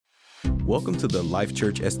Welcome to the Life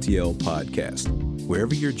Church STL podcast.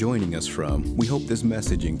 Wherever you're joining us from, we hope this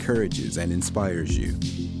message encourages and inspires you.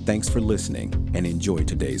 Thanks for listening and enjoy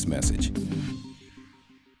today's message.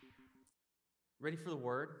 Ready for the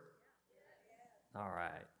word? All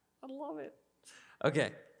right. I love it.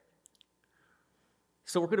 Okay.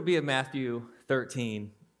 So we're going to be in Matthew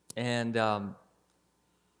 13. And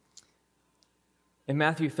in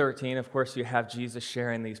Matthew 13, of course, you have Jesus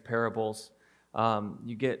sharing these parables.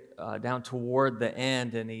 You get down toward the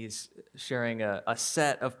end, and he's sharing a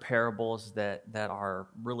set of parables that are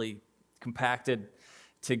really compacted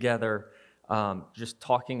together, just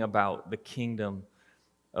talking about the kingdom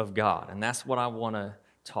of God. And that's what I want to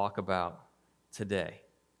talk about today.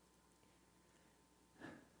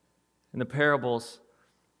 In the parables,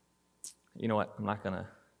 you know what? I'm not going to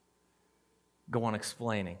go on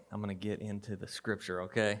explaining. I'm going to get into the scripture,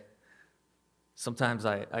 okay? Sometimes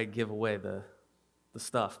I give away the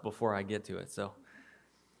stuff before I get to it. So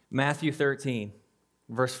Matthew 13,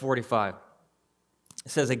 verse 45.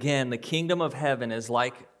 It says, again, the kingdom of heaven is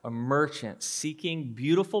like a merchant seeking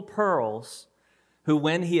beautiful pearls, who,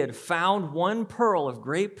 when he had found one pearl of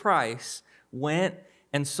great price, went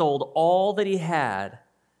and sold all that he had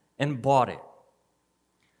and bought it.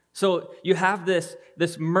 So you have this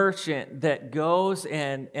merchant that goes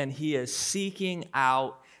and he is seeking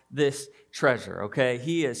out this treasure, okay?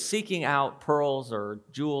 He is seeking out pearls or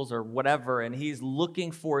jewels or whatever, and he's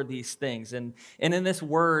looking for these things. And in this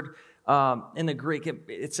word, in the Greek,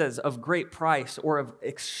 it says of great price or of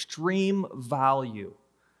extreme value.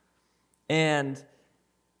 And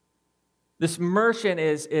this merchant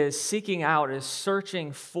is seeking out, is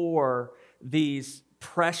searching for these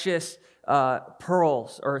precious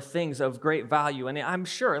pearls or things of great value. And I'm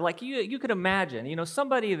sure, like you could imagine,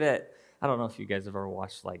 somebody that, I don't know if you guys have ever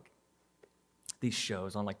watched like these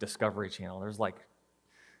shows on like Discovery Channel. There's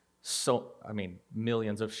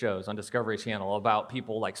millions of shows on Discovery Channel about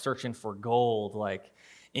people like searching for gold, like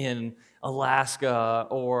in Alaska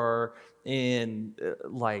or in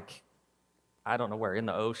I don't know where, in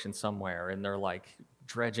the ocean somewhere, and they're like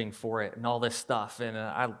dredging for it and all this stuff. And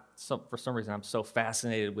for some reason, I'm so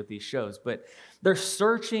fascinated with these shows. But they're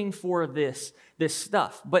searching for this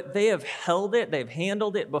stuff. But they have held it, they've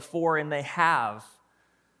handled it before, and they have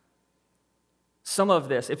some of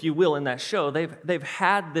this, if you will, in that show. They've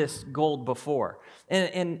had this gold before.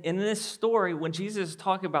 And in this story, when Jesus is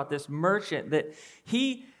talking about this merchant, that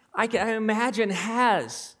I imagine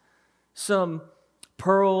has some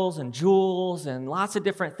pearls and jewels and lots of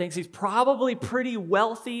different things. He's probably pretty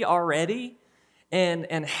wealthy already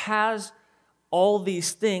and has all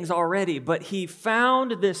these things already, but he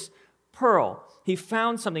found this pearl. He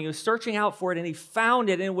found something. He was searching out for it, and he found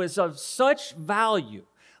it, and it was of such value,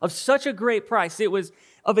 of such a great price. It was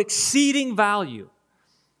of exceeding value.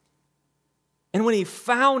 And when he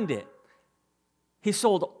found it, he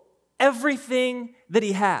sold everything that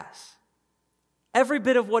he has, every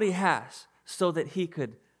bit of what he has, so that he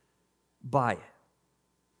could buy it.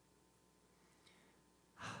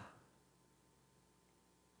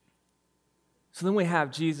 So then we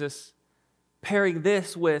have Jesus pairing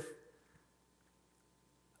this with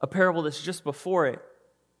a parable that's just before it.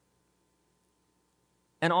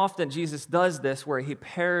 And often Jesus does this where he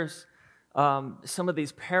pairs some of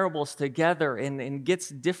these parables together and gets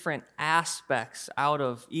different aspects out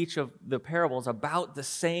of each of the parables about the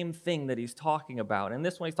same thing that he's talking about. And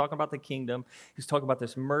this one, he's talking about the kingdom. He's talking about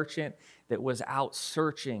this merchant that was out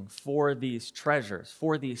searching for these treasures,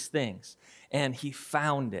 for these things. And he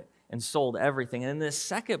found it and sold everything. And in this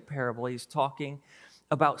second parable, he's talking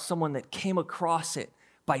about someone that came across it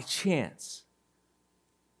by chance.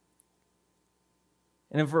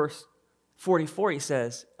 And in verse 44, he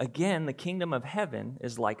says, again, the kingdom of heaven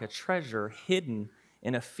is like a treasure hidden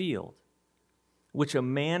in a field, which a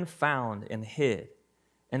man found and hid.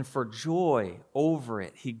 And for joy over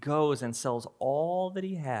it, he goes and sells all that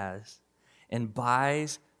he has and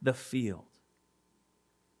buys the field.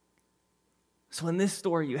 So in this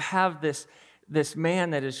story, you have this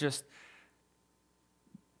man that is just,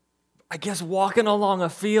 I guess, walking along a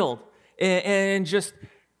field and just,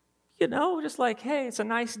 just like, hey, it's a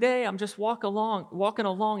nice day. I'm just walking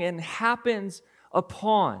along, and happens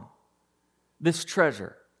upon this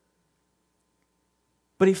treasure.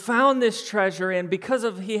 But he found this treasure, and because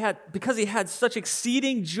he had such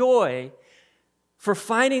exceeding joy for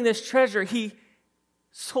finding this treasure, he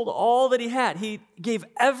sold all that he had. He gave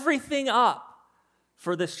everything up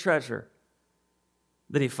for this treasure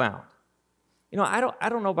that he found. I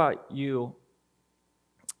don't know about you,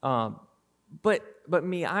 but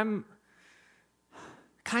me, I'm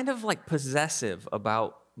kind of like possessive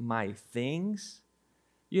about my things,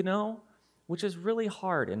 which is really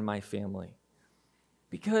hard in my family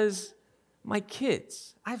because my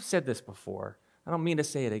kids, I've said this before, I don't mean to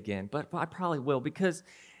say it again, but I probably will, because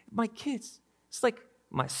my kids, it's like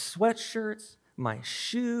my sweatshirts, my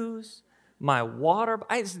shoes, my water,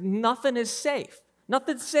 nothing is safe.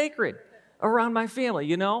 Nothing's sacred around my family,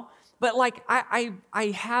 you know? But like I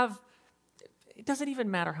have, it doesn't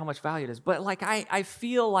even matter how much value it is, but like I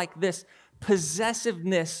feel like this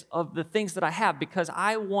possessiveness of the things that I have because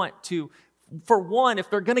I want to, for one, if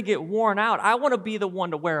they're going to get worn out, I want to be the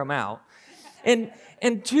one to wear them out. And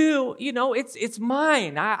two, you know, it's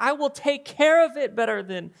mine. I will take care of it better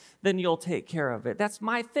than you'll take care of it. That's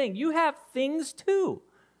my thing. You have things too.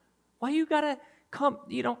 Why you got to come,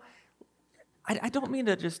 you know, I don't mean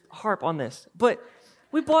to just harp on this, but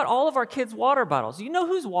we bought all of our kids water bottles. You know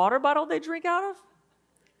whose water bottle they drink out of?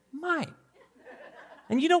 Mine.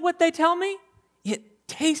 And you know what they tell me? It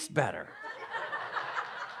tastes better.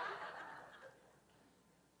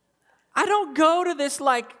 I don't go to this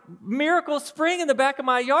like miracle spring in the back of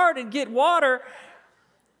my yard and get water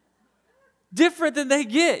different than they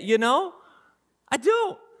get, you know? I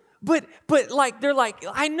don't. But like they're like,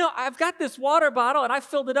 I know I've got this water bottle and I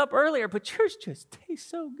filled it up earlier, but yours just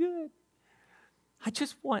tastes so good. I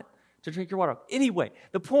just want to drink your water. Anyway,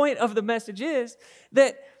 the point of the message is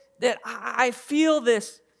that I feel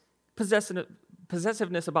this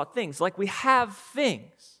possessiveness about things. Like we have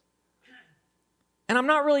things. And I'm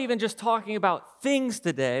not really even just talking about things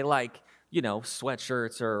today, like, you know,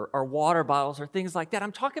 sweatshirts or water bottles or things like that.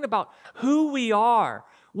 I'm talking about who we are,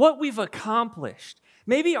 what we've accomplished.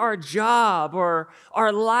 Maybe our job or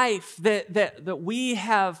our life that we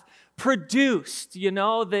have produced, you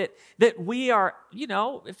know, that we are, you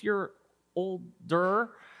know, if you're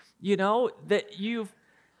older, you know,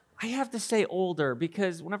 I have to say older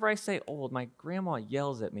because whenever I say old, my grandma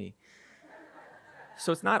yells at me.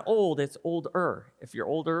 So it's not old, it's older. If you're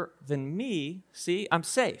older than me, see, I'm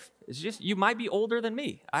safe. It's just, you might be older than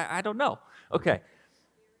me. I don't know. Okay.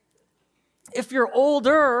 If you're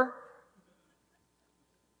older,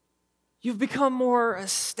 you've become more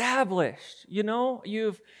established, you know?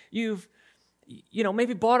 You've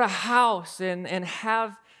maybe bought a house and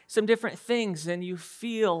have some different things and you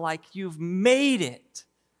feel like you've made it.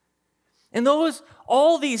 And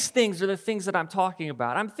all these things are the things that I'm talking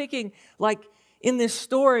about. I'm thinking like in this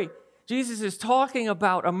story, Jesus is talking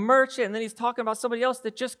about a merchant and then he's talking about somebody else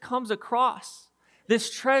that just comes across this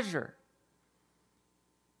treasure.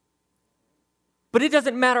 But it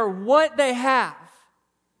doesn't matter what they have.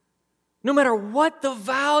 No matter what the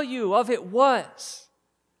value of it was.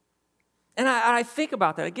 And I think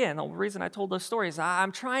about that. Again, the reason I told those stories,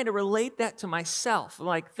 I'm trying to relate that to myself.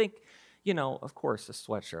 Like think, you know, of course, a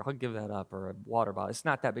sweatshirt, I'll give that up, or a water bottle. It's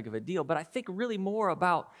not that big of a deal. But I think really more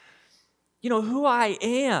about, you know, who I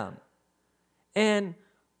am and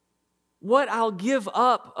what I'll give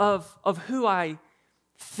up of who I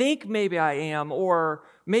think maybe I am, or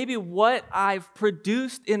maybe what I've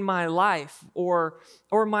produced in my life or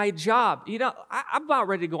my job. You know, I'm about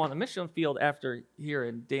ready to go on the mission field after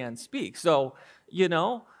hearing Dan speak. So, you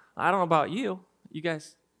know, I don't know about you. You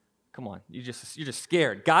guys, come on. You're just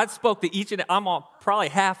scared. God spoke to each and probably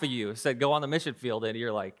half of you said go on the mission field, and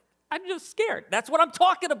you're like, I'm just scared. That's what I'm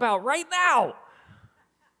talking about right now.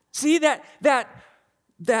 See that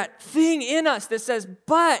thing in us that says,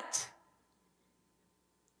 but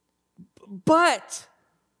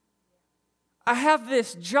I have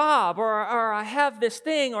this job, or I have this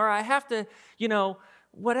thing, or I have to, you know,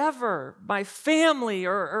 whatever, my family,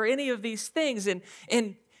 or any of these things. And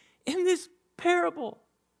in this parable,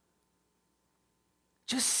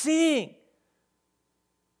 just seeing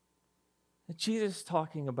that Jesus is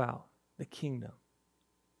talking about the kingdom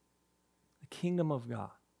of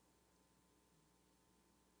God.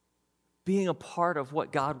 Being a part of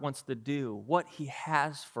what God wants to do, what He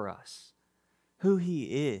has for us, who He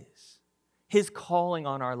is, His calling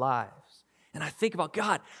on our lives. And I think about,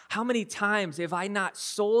 God, how many times have I not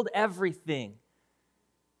sold everything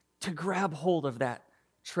to grab hold of that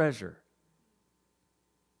treasure?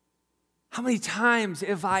 How many times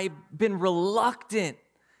have I been reluctant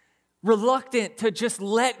to just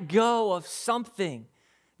let go of something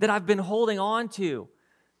that I've been holding on to?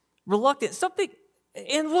 Reluctant, something,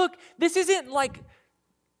 and look, this isn't like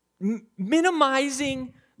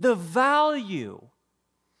minimizing the value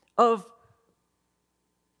of,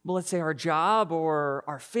 well, let's say our job or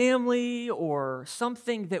our family or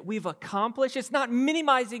something that we've accomplished. It's not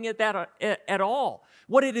minimizing it at all.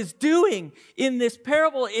 What it is doing in this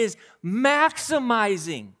parable is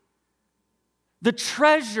maximizing the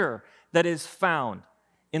treasure that is found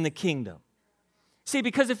in the kingdom. See,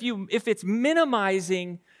 because if it's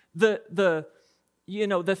minimizing the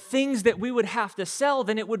things that we would have to sell,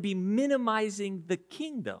 then it would be minimizing the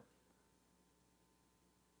kingdom.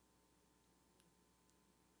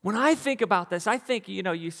 When I think about this, I think,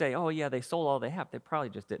 you say, oh yeah, they sold all they have. They probably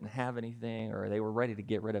just didn't have anything, or they were ready to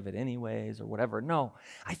get rid of it anyways, or whatever. No,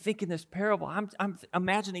 I think in this parable, I'm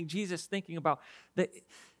imagining Jesus thinking about that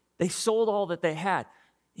they sold all that they had.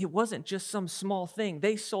 It wasn't just some small thing.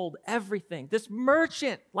 They sold everything. This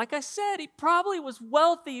merchant, like I said, he probably was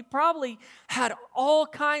wealthy. He probably had all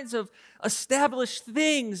kinds of established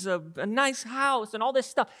things, a nice house and all this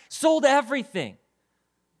stuff. Sold everything.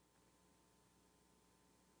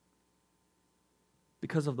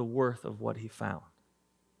 Because of the worth of what he found.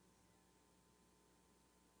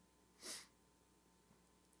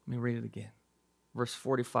 Let me read it again. Verse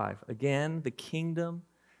 45. Again, the kingdom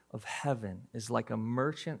of heaven is like a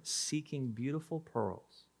merchant seeking beautiful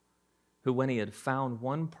pearls, who, when he had found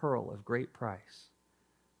one pearl of great price,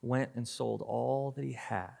 went and sold all that he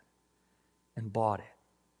had and bought it.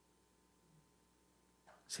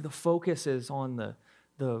 See, the focus is on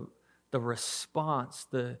the response,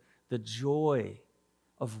 the joy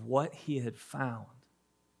of what he had found.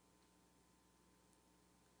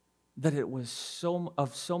 That it was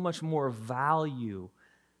of so much more value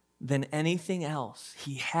than anything else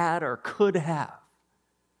he had or could have.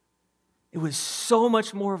 It was so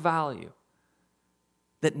much more value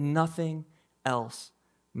that nothing else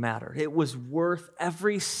mattered. It was worth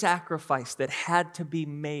every sacrifice that had to be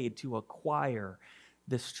made to acquire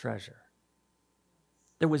this treasure.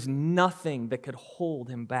 There was nothing that could hold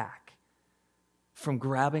him back from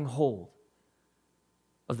grabbing hold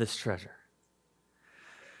of this treasure.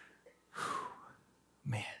 Whew,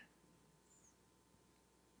 man.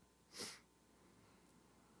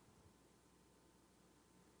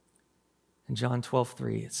 In John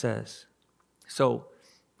 12:3, it says, so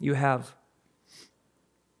you have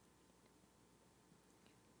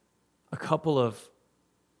a couple of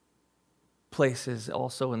places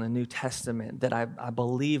also in the New Testament that I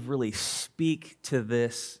believe really speak to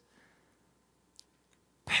this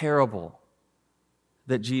parable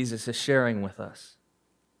that Jesus is sharing with us.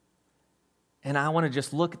 And I want to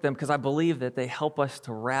just look at them because I believe that they help us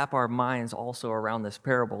to wrap our minds also around this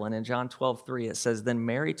parable. And in John 12:3, it says, then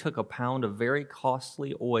Mary took a pound of very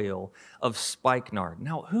costly oil of spikenard.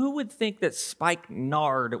 Now, who would think that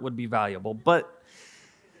spikenard would be valuable? But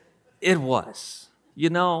it was.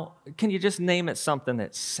 Can you just name it something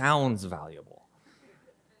that sounds valuable?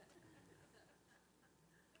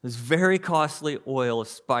 This very costly oil of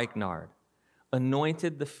spikenard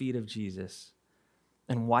anointed the feet of Jesus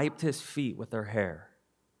and wiped his feet with her hair.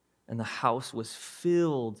 And the house was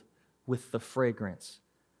filled with the fragrance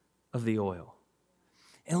of the oil.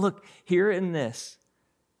 And look, here in this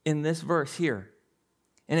verse here,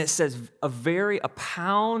 and it says a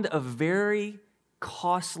pound of very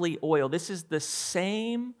costly oil. This is the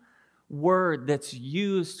same word that's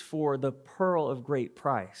used for the pearl of great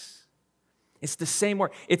price. It's the same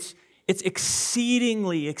word. It's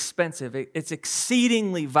exceedingly expensive. It's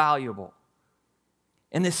exceedingly valuable.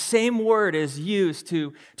 And the same word is used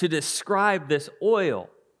to describe this oil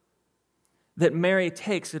that Mary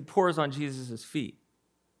takes and pours on Jesus' feet.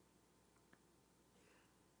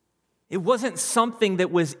 It wasn't something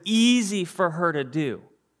that was easy for her to do.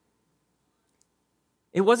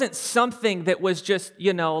 It wasn't something that was just,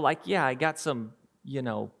 I got some,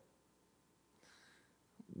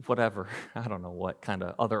 whatever, I don't know what kind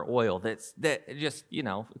of other oil that just,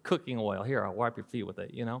 cooking oil. Here, I'll wipe your feet with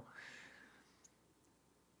it,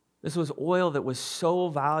 This was oil that was so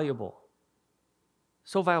valuable.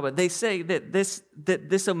 So valuable. They say that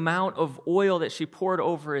this amount of oil that she poured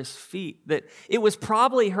over his feet, that it was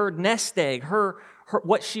probably her nest egg, her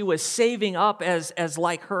what she was saving up as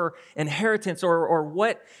like her inheritance or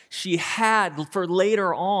what she had for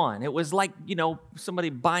later on. It was like, somebody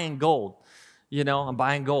buying gold. I'm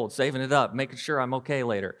buying gold, saving it up, making sure I'm okay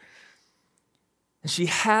later. And she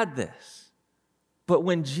had this. But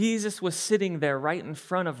when Jesus was sitting there right in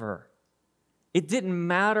front of her, it didn't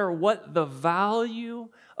matter what the value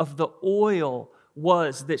of the oil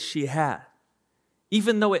was that she had,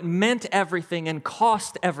 even though it meant everything and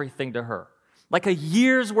cost everything to her, like a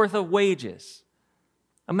year's worth of wages.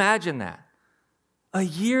 Imagine that. A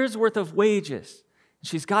year's worth of wages.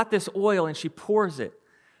 She's got this oil and she pours it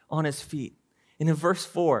on his feet. And in verse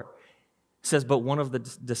 4, it says, but one of the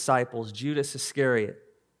disciples, Judas Iscariot,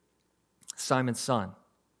 Simon's son,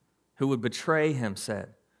 who would betray him,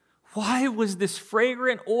 said, why was this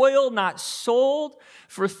fragrant oil not sold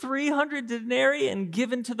for 300 denarii and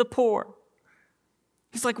given to the poor?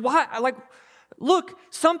 He's like, why? Look,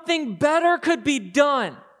 something better could be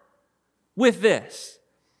done with this.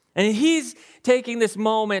 And he's taking this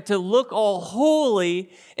moment to look all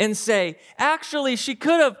holy and say, actually, she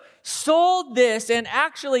could have sold this and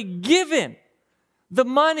actually given the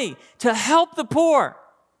money to help the poor.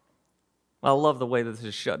 I love the way that this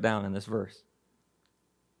is shut down in this verse.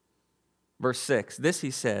 Verse 6, this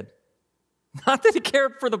he said, not that he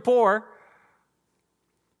cared for the poor,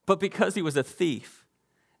 but because he was a thief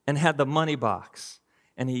and had the money box,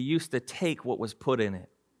 and he used to take what was put in it.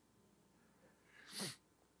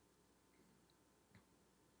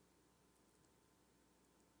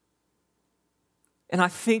 And I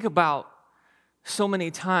think about so many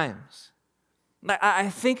times, I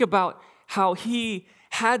think about how he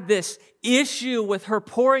had this issue with her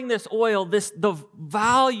pouring this oil. The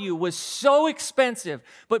value was so expensive,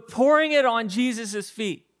 but pouring it on Jesus'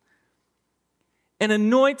 feet and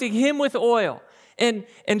anointing him with oil. And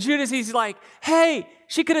Judas, he's like, hey,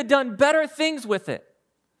 she could have done better things with it.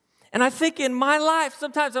 And I think in my life,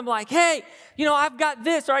 sometimes I'm like, hey, I've got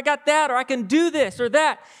this or I got that or I can do this or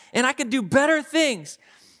that and I can do better things.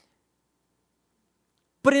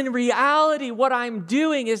 But in reality, what I'm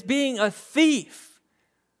doing is being a thief.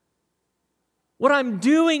 What I'm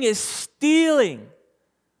doing is stealing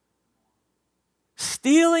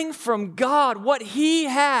from God what He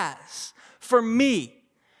has for me.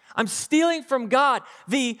 I'm stealing from God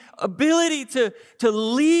the ability to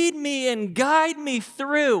lead me and guide me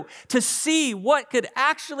through to see what could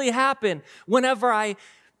actually happen whenever I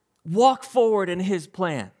walk forward in His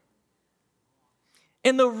plan.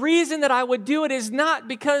 And the reason that I would do it is not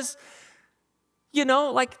because,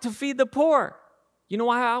 like to feed the poor. You know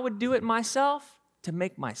why I would do it myself? To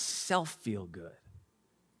make myself feel good.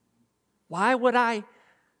 Why would I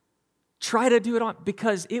try to do it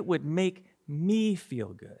because it would make me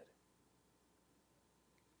feel good.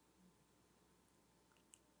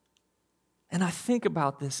 And I think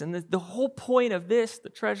about this, and the whole point of this, the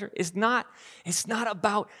treasure, it's not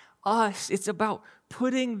about us. It's about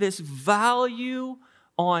putting this value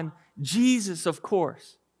on Jesus, of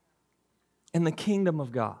course, and the kingdom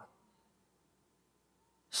of God.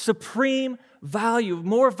 Supreme value,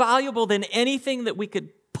 more valuable than anything that we could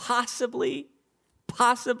possibly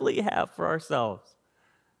have for ourselves.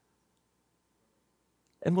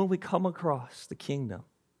 And when we come across the kingdom,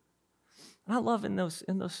 and I love in those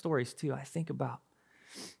stories too, I think about,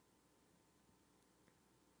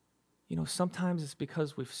 sometimes it's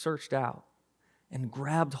because we've searched out and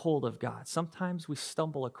grabbed hold of God. Sometimes we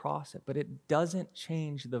stumble across it, but it doesn't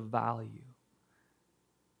change the value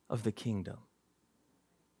of the kingdom.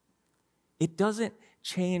 It doesn't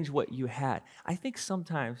change what you had. I think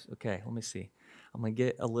sometimes, okay, let me see. I'm going to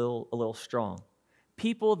get a little strong.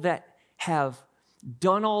 People that have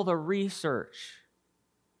done all the research,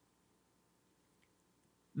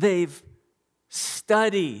 they've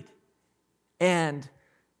studied and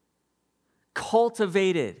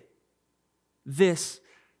cultivated this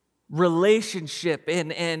relationship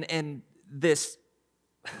and this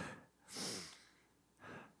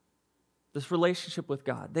relationship with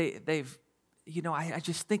God. They've I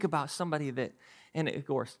just think about somebody that, and of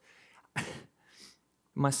course,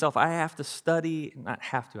 myself, I have to study, not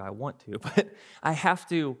have to, I want to, but I have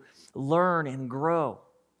to learn and grow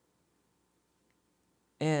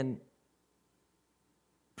and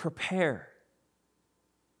prepare.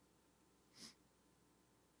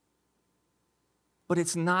 But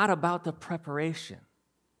it's not about the preparation.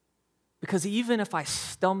 Because even if I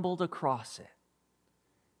stumbled across it,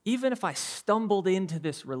 even if I stumbled into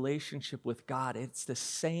this relationship with God, it's the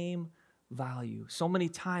same value. So many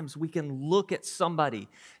times we can look at somebody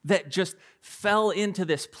that just fell into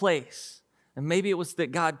this place. And maybe it was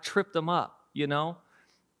that God tripped them up,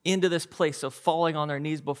 into this place of falling on their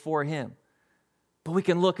knees before Him. But we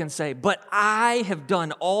can look and say, but I have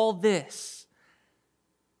done all this.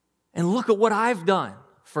 And look at what I've done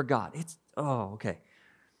for God. Okay.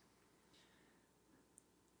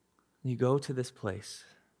 You go to this place,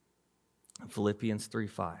 Philippians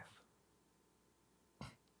 3:5.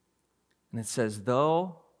 And it says,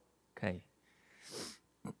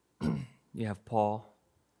 you have Paul.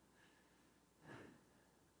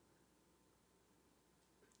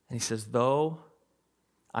 And he says, though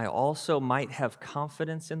I also might have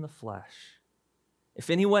confidence in the flesh. If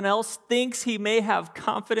anyone else thinks he may have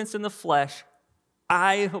confidence in the flesh,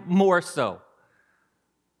 I more so.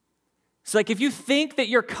 It's like if you think that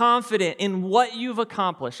you're confident in what you've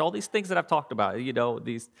accomplished, all these things that I've talked about,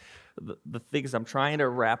 the things I'm trying to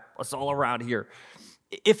wrap us all around here.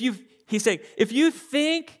 He's saying, if you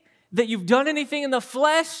think that you've done anything in the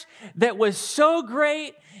flesh that was so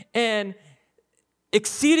great and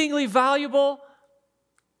exceedingly valuable,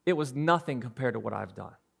 it was nothing compared to what I've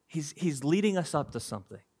done. He's leading us up to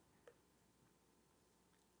something.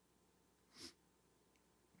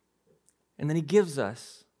 And then he gives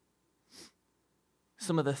us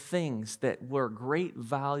some of the things that were great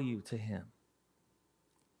value to him.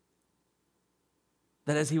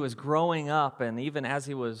 That as he was growing up and even as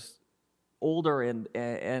he was older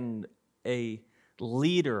and a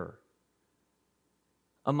leader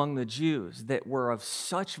among the Jews, that were of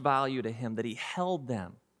such value to him that he held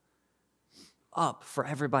them up for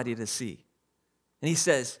everybody to see. And he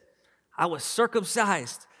says, I was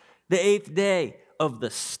circumcised the 8th day of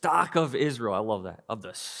the stock of Israel. I love that. Of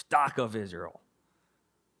the stock of Israel.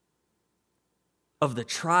 Of the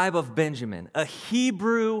tribe of Benjamin, a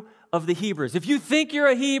Hebrew of the Hebrews. If you think you're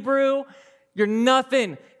a Hebrew, you're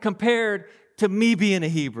nothing compared to me being a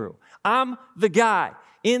Hebrew. I'm the guy.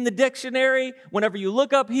 In the dictionary, whenever you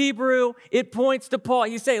look up Hebrew, it points to Paul.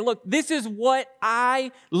 You say, look, this is what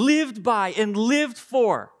I lived by and lived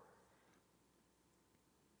for.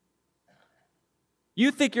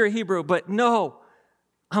 You think you're a Hebrew, but no,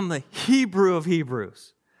 I'm the Hebrew of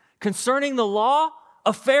Hebrews. Concerning the law,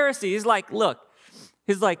 a Pharisee. He's like,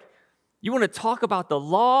 you want to talk about the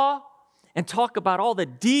law and talk about all the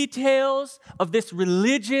details of this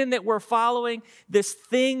religion that we're following, this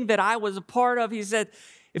thing that I was a part of? He said,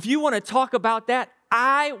 if you want to talk about that,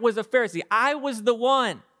 I was a Pharisee. I was the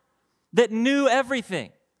one that knew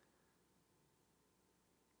everything.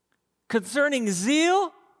 Concerning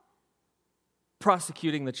zeal,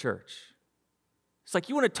 prosecuting the church. It's like,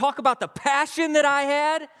 you want to talk about the passion that I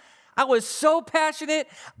had? I was so passionate,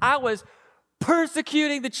 I was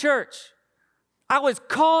persecuting the church. I was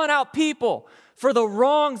calling out people for the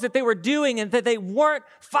wrongs that they were doing and that they weren't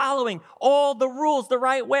following all the rules the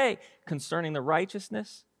right way. Concerning the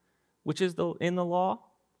righteousness, which is in the law,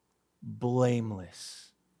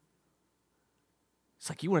 blameless. It's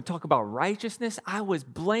like, you want to talk about righteousness? I was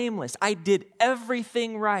blameless. I did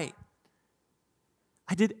everything right.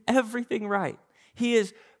 I did everything right. He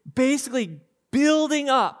is basically building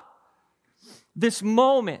up this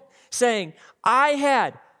moment, saying, I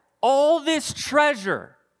had all this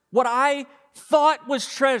treasure, what I thought was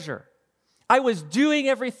treasure. I was doing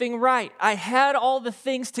everything right. I had all the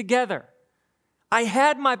things together. I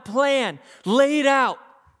had my plan laid out.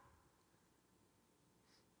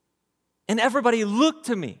 And everybody looked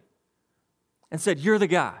to me and said, you're the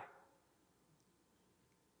guy.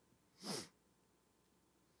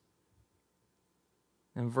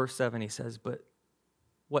 In verse 7, he says, but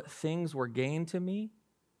what things were gained to me,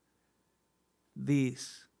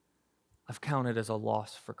 these I've counted as a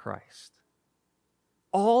loss for Christ.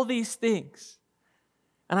 All these things.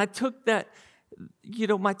 And I took that,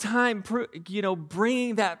 my time,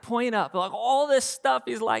 bringing that point up. Like all this stuff,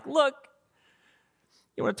 he's like, look,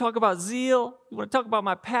 you want to talk about zeal? You want to talk about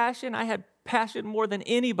my passion? I had passion more than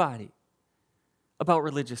anybody about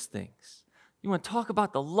religious things. You want to talk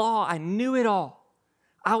about the law? I knew it all.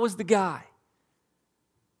 I was the guy.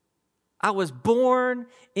 I was born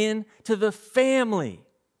into the family,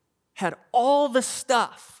 had all the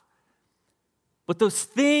stuff. But those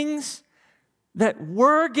things that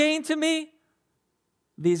were gained to me,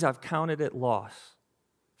 these I've counted at loss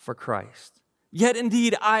for Christ. Yet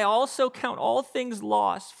indeed, I also count all things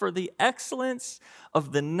lost for the excellence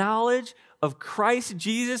of the knowledge of Christ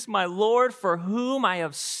Jesus my Lord, for whom I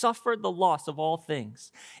have suffered the loss of all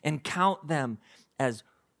things, and count them as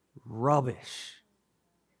rubbish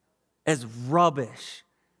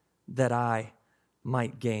that I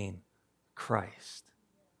might gain Christ.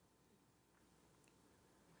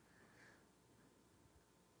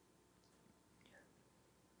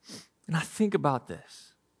 And I think about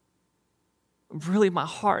this. Really, my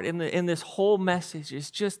heart in this whole message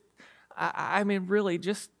is just, really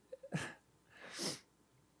just,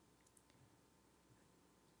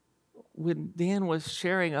 when Dan was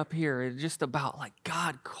sharing up here, it's just about like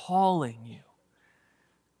God calling you.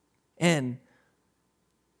 And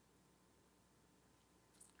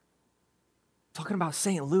talking about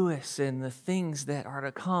St. Louis and the things that are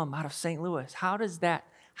to come out of St. Louis. How does that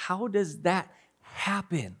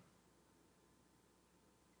happen?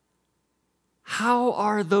 How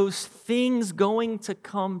are those things going to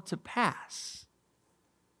come to pass?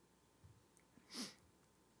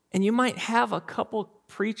 And you might have a couple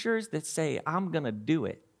preachers that say, I'm going to do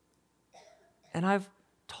it. And I've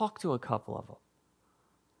talked to a couple of them.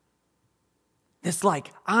 It's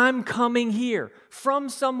like, I'm coming here from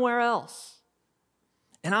somewhere else.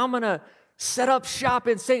 And I'm going to set up shop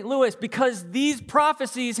in St. Louis because these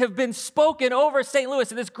prophecies have been spoken over St. Louis,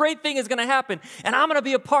 and this great thing is going to happen, and I'm going to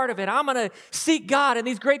be a part of it. I'm going to seek God, and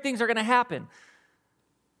these great things are going to happen.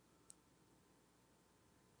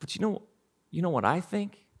 But you know what I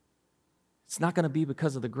think? It's not going to be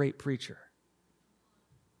because of the great preacher.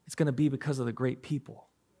 It's going to be because of the great people.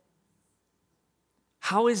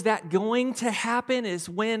 How is that going to happen? Is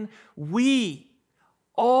when we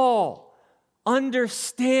all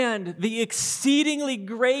understand the exceedingly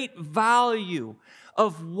great value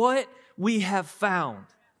of what we have found.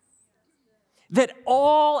 That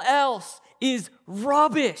all else is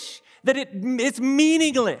rubbish, that it's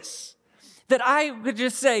meaningless. That I could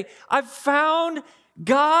just say, I've found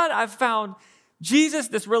God, I've found Jesus,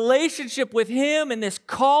 this relationship with Him and this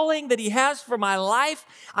calling that He has for my life.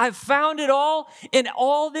 I've found it all, and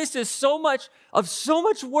all this is so much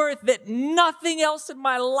worth that nothing else in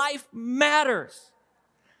my life matters.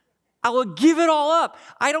 I will give it all up.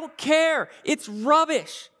 I don't care. It's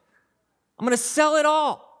rubbish. I'm going to sell it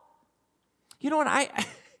all. You know what,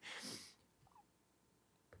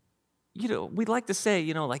 we'd like to say,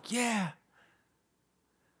 yeah,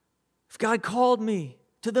 if God called me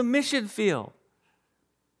to the mission field,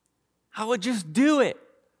 I would just do it,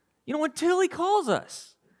 until He calls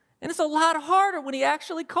us. And it's a lot harder when He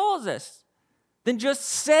actually calls us than just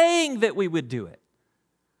saying that we would do it.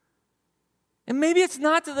 And maybe it's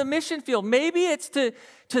not to the mission field. Maybe it's to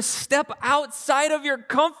step outside of your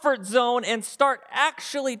comfort zone and start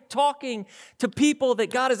actually talking to people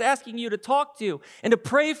that God is asking you to talk to, and to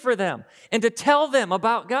pray for them and to tell them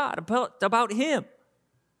about God, about Him.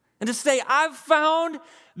 And to say, I've found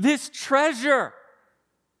this treasure.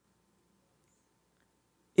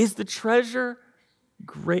 Is the treasure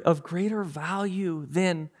of greater value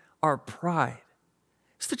than our pride?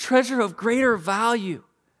 It's the treasure of greater value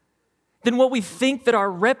than what we think that our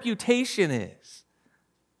reputation is.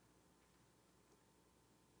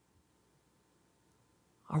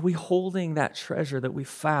 Are we holding that treasure that we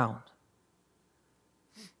found?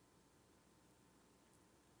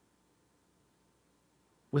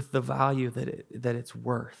 With the value that it's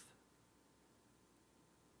worth,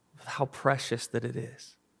 with how precious that it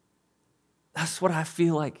is. That's what I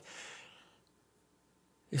feel like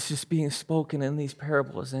is just being spoken in these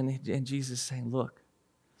parables, and Jesus saying, look,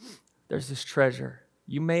 there's this treasure.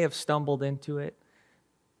 You may have stumbled into it.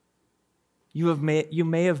 You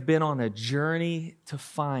may have been on a journey to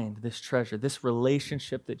find this treasure, this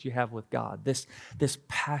relationship that you have with God, this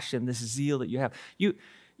passion, this zeal that you have.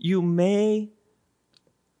 You may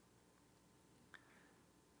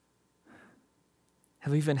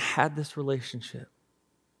have even had this relationship.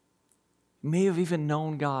 You may have even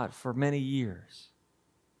known God for many years.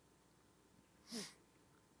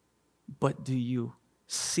 But do you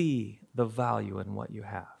see the value in what you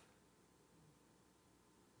have?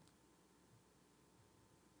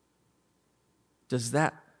 Does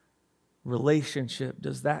that relationship,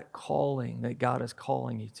 does that calling that God is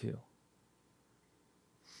calling you to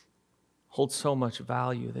hold so much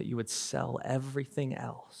value that you would sell everything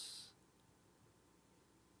else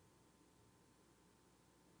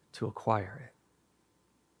to acquire it?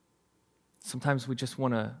 Sometimes we just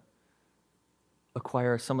want to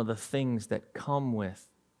acquire some of the things that come with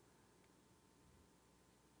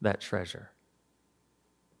that treasure.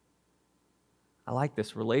 I like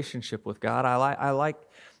this relationship with God. I like,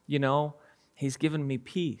 He's given me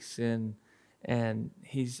peace, and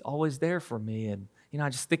He's always there for me. And, I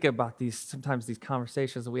just think about these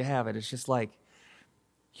conversations that we have, and it's just like,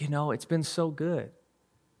 it's been so good,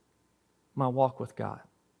 my walk with God.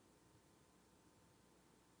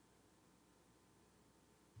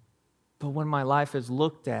 But when my life is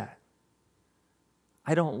looked at,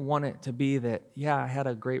 I don't want it to be that, I had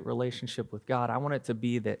a great relationship with God. I want it to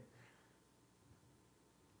be that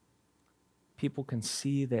people can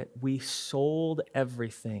see that we sold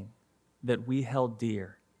everything that we held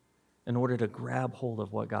dear in order to grab hold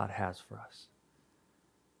of what God has for us,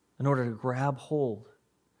 in order to grab hold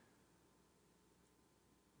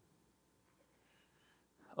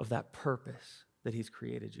of that purpose that He's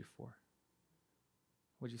created you for.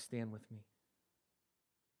 Would you stand with me?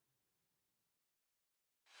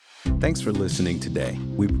 Thanks for listening today.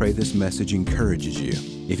 We pray this message encourages you.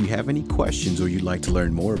 If you have any questions or you'd like to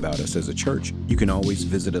learn more about us as a church, you can always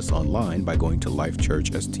visit us online by going to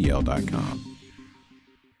lifechurchstl.com.